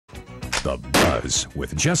The Buzz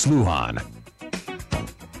with Jess Lujan.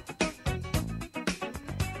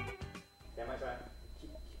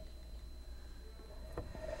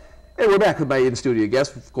 Hey, we're back with my in-studio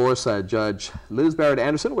guest, of course, Judge Liz Barrett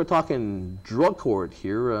Anderson. We're talking drug court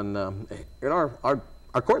here in our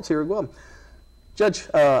courts here as well. Judge,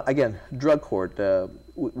 again, drug court.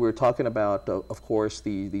 We're talking about, of course,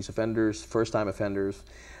 these offenders, first-time offenders.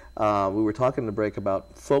 We were talking in the break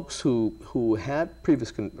about folks who had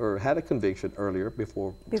had a conviction earlier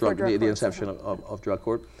before the inception of drug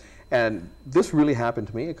court. And this really happened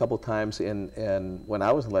to me a couple times when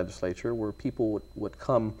I was in the legislature, where people would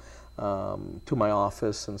come to my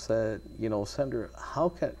office and said, you know, Senator, how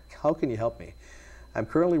can you help me? I'm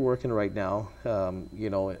currently working right now, you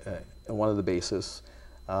know, in one of the bases.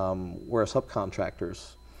 We're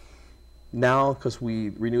subcontractors. Now, because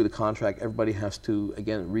we renew the contract, everybody has to,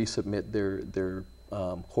 again, resubmit their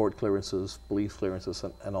court clearances, police clearances,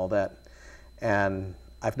 and all that. And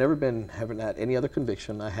I've haven't had any other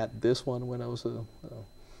conviction. I had this one when I was a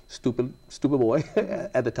stupid boy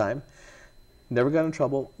at the time. Never got in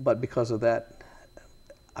trouble, but because of that,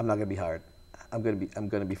 I'm not going to be hired. I'm going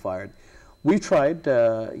to be fired. We tried,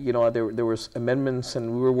 you know, there was amendments, and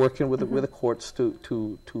we were working with the courts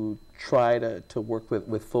to try to work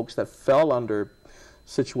with folks that fell under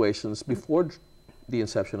situations before the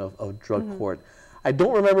inception of drug court. I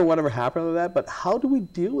don't remember whatever happened to that, but how do we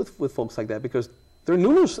deal with folks like that? Because there are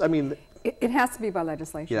numerous. I mean, it has to be by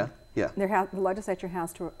legislation. Yeah. The legislature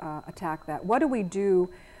has to attack that. What do we do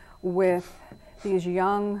with these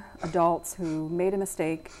young adults who made a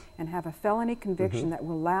mistake and have a felony conviction that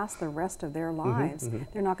will last the rest of their lives?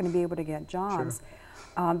 They're not going to be able to get jobs.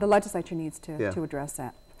 Sure. The legislature needs to address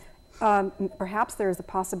that. Perhaps there's a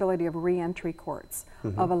possibility of re-entry courts,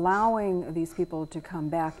 of allowing these people to come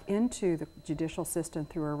back into the judicial system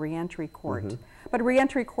through a re-entry court. But a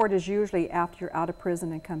re-entry court is usually after you're out of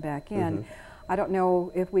prison and come back in. I don't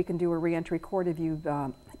know if we can do a re-entry court if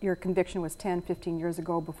your conviction was 10, 15 years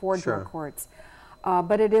ago before drug courts.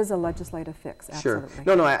 But it is a legislative fix, absolutely.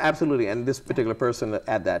 Sure. No, absolutely. And this particular person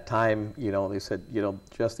at that time, you know, they said, you know,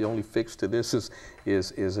 just the only fix to this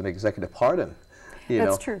is an executive pardon.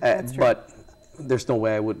 That's true. That's true. But there's no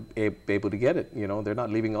way I would be able to get it. You know, they're not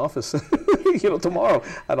leaving office, you know, tomorrow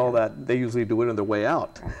and all that. They usually do it on their way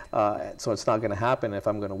out. Right. So it's not going to happen. If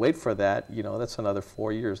I'm going to wait for that, you know, that's another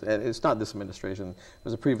 4 years. And it's not this administration. It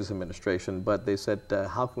was a previous administration. But they said,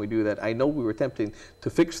 how can we do that? I know we were attempting to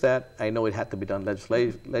fix that. I know it had to be done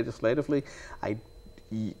legislatively. I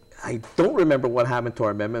don't remember what happened to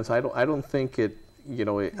our amendments. I don't think it. You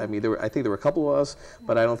know, I mean, I think there were a couple of us,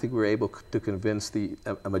 but I don't think we were able to convince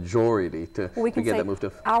a majority to get that moved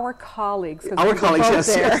to. Our colleagues. Our colleagues,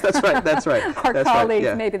 yes, that's right, that's right. Our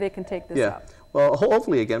colleagues, maybe they can take this up. Well,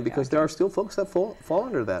 hopefully again, because there are still folks that fall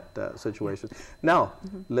under that situation. Now,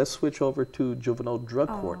 let's switch over to juvenile drug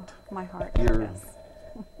court. My heart.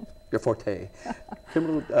 Your forte.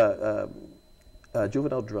 Criminal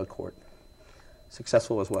juvenile drug court.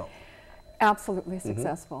 Successful as well. Absolutely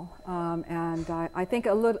successful, and I think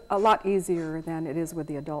a lot easier than it is with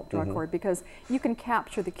the adult drug court, because you can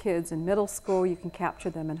capture the kids in middle school, you can capture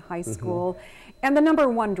them in high school, and the number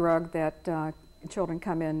one drug that children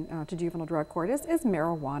come in to juvenile drug court is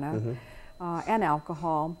marijuana and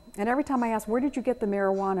alcohol. And every time I ask, where did you get the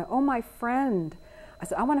marijuana? Oh, my friend. I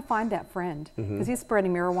said, I want to find that friend, because he's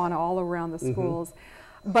spreading marijuana all around the schools.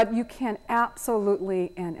 But you can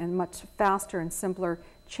absolutely, and much faster and simpler,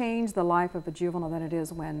 change the life of a juvenile than it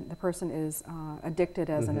is when the person is addicted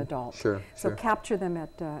as an adult. Sure. So capture them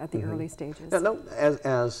at the early stages. Now,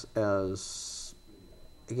 as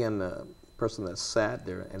again, a person that sat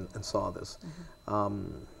there and saw this,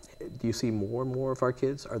 do you see more and more of our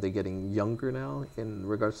kids? Are they getting younger now in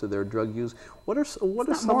regards to their drug use? What are some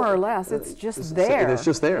more or less? It's just there. It's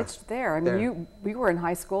just there. It's there. I mean, we were in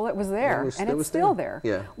high school. It was there, and it's still there.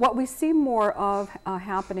 Yeah. What we see more of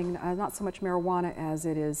happening, not so much marijuana as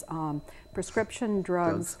it is prescription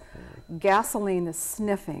drugs. Gasoline, the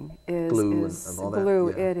sniffing is glue and all that.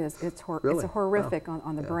 Glue. Yeah. It is. It's Really? horrific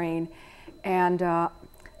on the brain, and.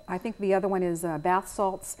 I think the other one is bath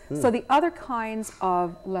salts. So the other kinds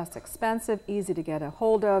of less expensive, easy to get a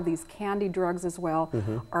hold of, these candy drugs as well,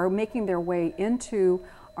 are making their way into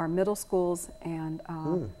our middle schools and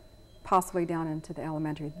possibly down into the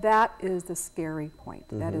elementary. That is the scary point.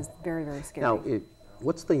 That is very, very scary. Now,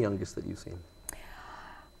 what's the youngest that you've seen?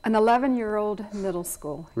 An 11-year-old middle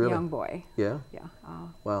school young boy. Yeah? Yeah.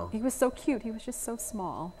 Wow. He was so cute. He was just so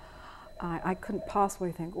small. I couldn't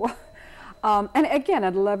possibly think, what? And again,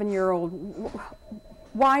 at 11-year-old,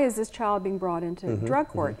 why is this child being brought into drug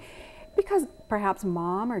court? Because perhaps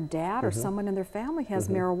mom or dad or someone in their family has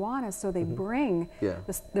marijuana, so they bring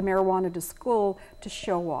the marijuana to school to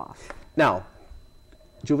show off. Now,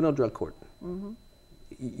 juvenile drug court.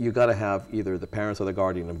 You got to have either the parents or the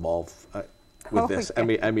guardian involved with this.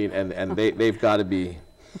 Yeah. I mean, and they've got to be.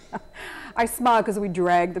 I smile because we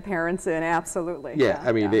drag the parents in. Absolutely. Yeah,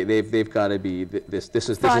 I mean, they've got to be this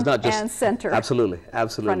is Front not just and center. Absolutely,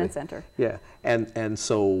 absolutely. Front and center. Yeah, and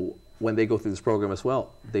so when they go through this program as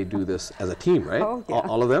well, they do this as a team, right? Oh, yeah.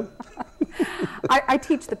 All of them. I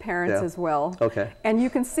teach the parents as well. Okay. And you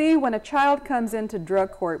can see when a child comes into drug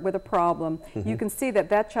court with a problem, you can see that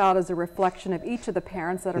that child is a reflection of each of the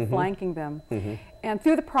parents that are flanking them. And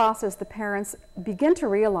through the process, the parents begin to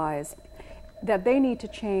realize that they need to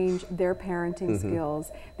change their parenting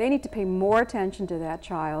skills. They need to pay more attention to that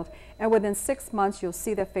child. And within 6 months, you'll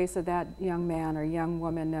see the face of that young man or young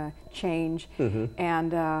woman change,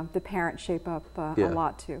 and the parents shape up a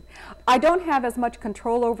lot too. I don't have as much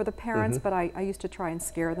control over the parents, but I used to try and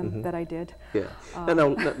scare them that I did. Yeah. No,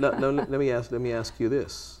 let me ask you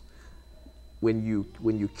this: when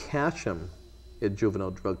you catch them at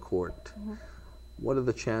juvenile drug court, what are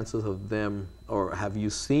the chances of them, or have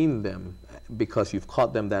you seen them, because you've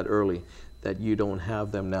caught them that early, that you don't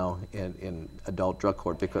have them now in adult drug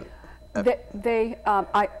court? Because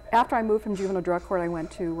after I moved from juvenile drug court, I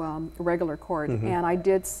went to regular court, and I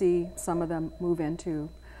did see some of them move into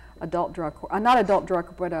adult drug court. Not adult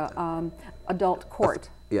drug, but adult court.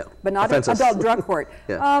 Yeah. But not Offenses. adult drug court.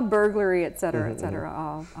 Yeah. Burglary, et cetera, et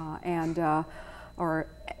cetera.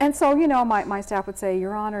 And so, you know, my staff would say,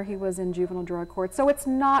 Your Honor, he was in juvenile drug court. So it's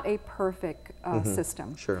not a perfect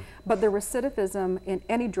system. Sure. But the recidivism in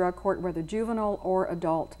any drug court, whether juvenile or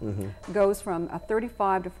adult, goes from a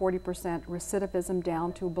 35 to 40% recidivism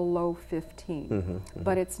down to below 15.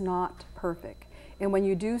 But it's not perfect. And when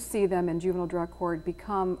you do see them in juvenile drug court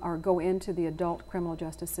become or go into the adult criminal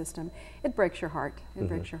justice system, it breaks your heart. It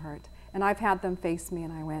breaks your heart. And I've had them face me,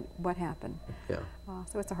 and I went, what happened? Yeah.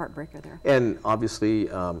 So it's a heartbreaker there. And obviously,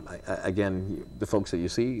 again, the folks that you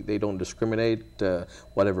see, they don't discriminate,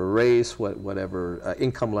 whatever race, whatever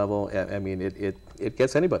income level. I mean, it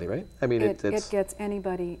gets anybody, right? I mean, it gets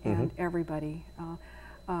anybody and everybody,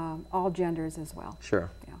 all genders as well.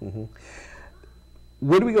 Sure. Yeah.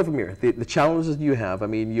 Where do we go from here? The challenges you have, I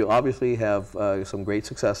mean, you obviously have some great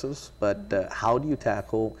successes, but how do you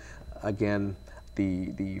tackle, again,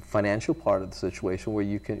 the financial part of the situation where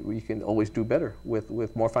you can always do better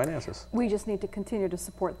with more finances? We just need to continue to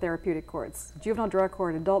support therapeutic courts. Juvenile drug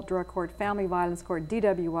court, adult drug court, family violence court,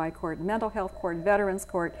 DWI court, mental health court, veterans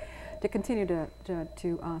court, to continue to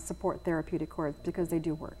support therapeutic courts because they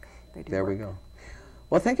do work. They do there work. we go.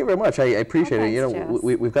 Well, thank you very much. I appreciate it. You know, Jess.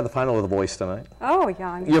 we've got the final of The Voice tonight. Oh,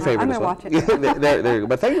 yeah. Your favorite I'm as going well. to watch it. there you go.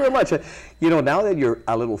 But thank you very much. You know, now that you're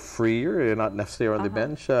a little freer, you're not necessarily on the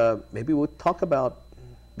bench, maybe we'll talk about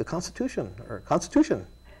the Constitution, or Constitution.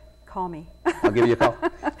 Call me. I'll give you a call.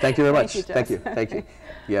 Thank you very much. Thank you, Jess. Thank you.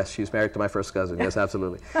 Yes, she's married to my first cousin. Yes,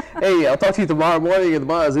 absolutely. Hey, I'll talk to you tomorrow morning in the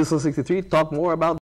Buzz. This is 63. Talk more about